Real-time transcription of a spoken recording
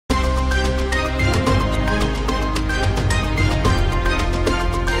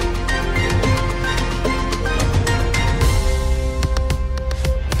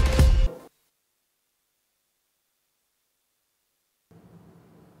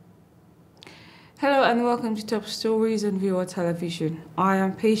Hello and welcome to Top Stories on Viewer Television. I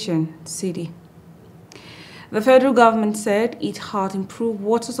am Patient City. The federal government said it had improved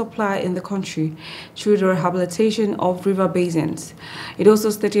water supply in the country through the rehabilitation of river basins. It also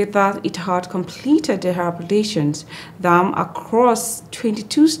stated that it had completed the rehabilitations dam across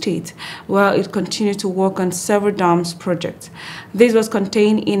 22 states, while it continued to work on several dams projects. This was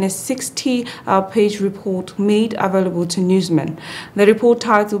contained in a 60-page report made available to newsmen. The report,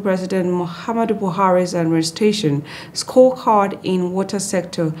 titled President Muhammadu Buhari's Administration Scorecard in Water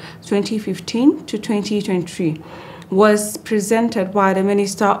Sector 2015 to 2023, was presented by the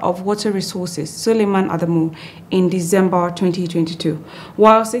Minister of Water Resources, Suleiman Adamu, in December 2022,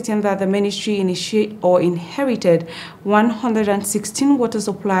 while stating that the ministry inherited 116 water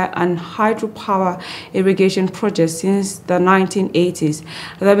supply and hydropower irrigation projects since the 1980s.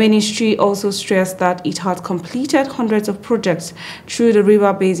 The ministry also stressed that it had completed hundreds of projects through the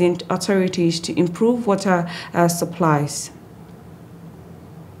river basin authorities to improve water supplies.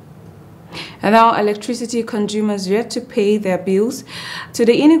 And now electricity consumers yet to pay their bills to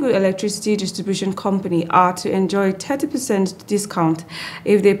the Enugu Electricity Distribution Company are to enjoy 30% discount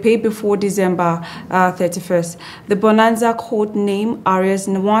if they pay before December 31st. The Bonanza code name Arias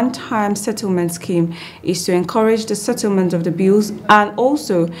one-time settlement scheme is to encourage the settlement of the bills and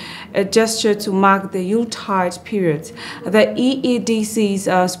also a gesture to mark the Yuletide period. The EEDC's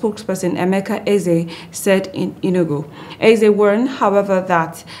spokesperson Emeka Eze said in Enugu. Eze warned, however,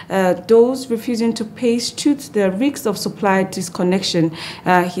 that those refusing to pay stood the risks of supply disconnection.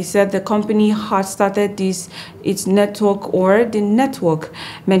 He said the company had started its network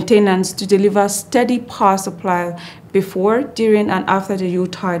maintenance to deliver steady power supply before, during, and after the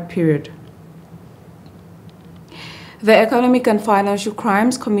Yuletide period. The Economic and Financial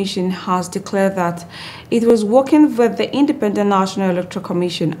Crimes Commission has declared that it was working with the Independent National Electoral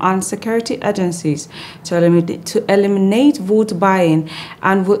Commission and security agencies to eliminate vote buying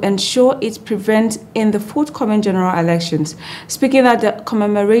and will ensure it prevents in the forthcoming general elections. Speaking at the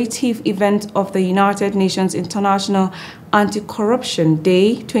commemorative event of the United Nations International Anti-Corruption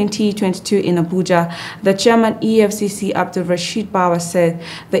Day 2022 in Abuja, the chairman EFCC Abdul Rashid Bawa said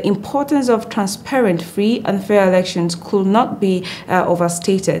the importance of transparent, free and fair elections could not be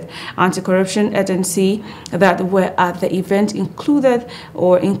overstated. Anti-corruption agencies that were at the event including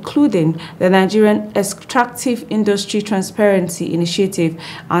the Nigerian Extractive Industry Transparency Initiative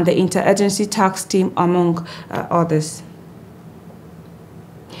and the Interagency Tax Team, among others.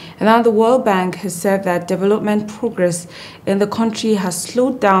 And now the World Bank has said that development progress in the country has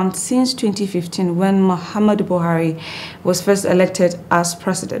slowed down since 2015 when Muhammadu Buhari was first elected as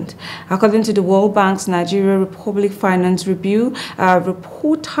president. According to the World Bank's Nigeria Republic Finance Review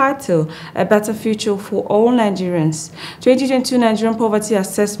report titled A Better Future for All Nigerians, 2022 Nigerian Poverty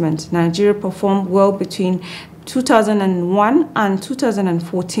Assessment, Nigeria performed well between 2001 and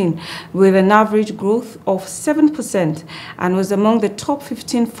 2014 with an average growth of 7% and was among the top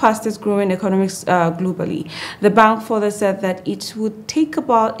 15 fastest growing economies globally. The bank further said that it would take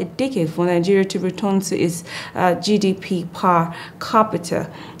about a decade for Nigeria to return to its GDP per capita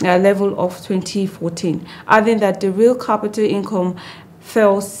level of 2014, adding that the real capita income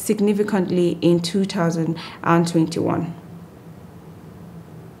fell significantly in 2021.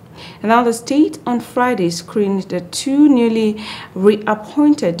 And now the state on Friday screened the two newly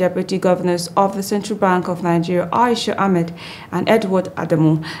reappointed deputy governors of the Central Bank of Nigeria, Aisha Ahmed and Edward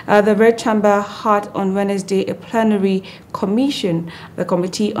Adamu. The Red Chamber had on Wednesday a plenary commission, the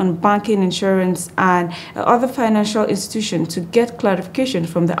Committee on Banking, Insurance and other financial institutions, to get clarification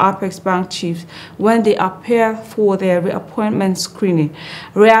from the Apex Bank chiefs when they appear for their reappointment screening.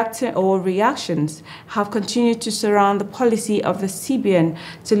 Reactions have continued to surround the policy of the CBN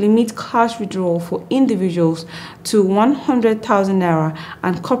to limit cash withdrawal for individuals to 100,000 naira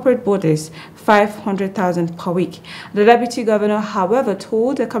and corporate bodies 500,000 per week. The deputy governor, however,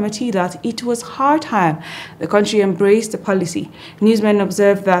 told the committee that it was high time the country embraced the policy. Newsmen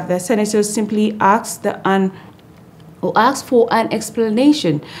observed that the senators simply asked for an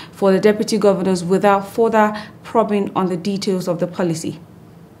explanation for the deputy governors without further probing on the details of the policy.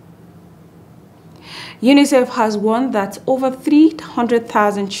 UNICEF has warned that over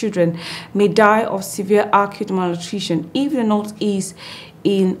 300,000 children may die of severe acute malnutrition if the Northeast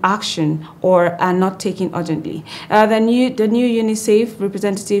in action or are not taken urgently. The new UNICEF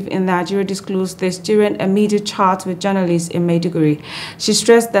representative in Nigeria disclosed this during a media chat with journalists in Maiduguri. She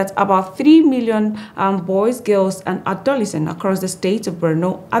stressed that about 3 million boys, girls, and adolescents across the states of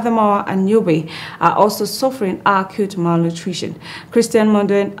Borno, Adamawa, and Yobe are also suffering acute malnutrition. Christian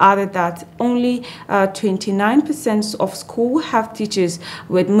Modern added that only 29% of schools have teachers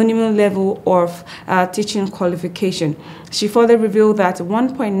with minimum level of teaching qualification. She further revealed that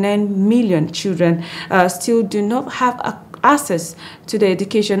 1.9 million children still do not have access to the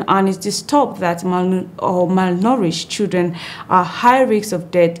education and is disturbed that malnourished children are high risk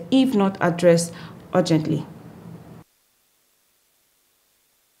of death if not addressed urgently.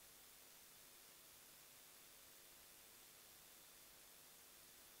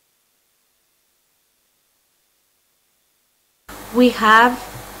 We have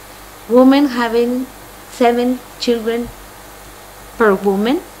women having 7 children per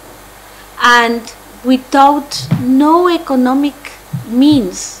woman, and without no economic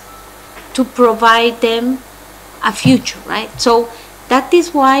means to provide them a future, right? So that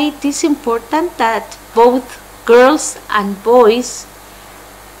is why it is important that both girls and boys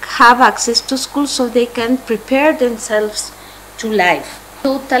have access to school so they can prepare themselves to life.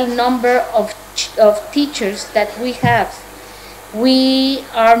 Total number of teachers that we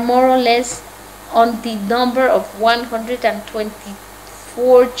are more or less on the number of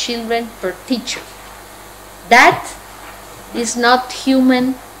 124 children per teacher. That is not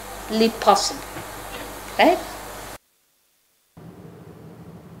humanly possible, right?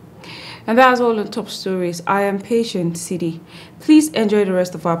 And that's all on Top Stories. I am Patient City. Please enjoy the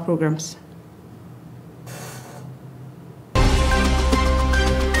rest of our programs.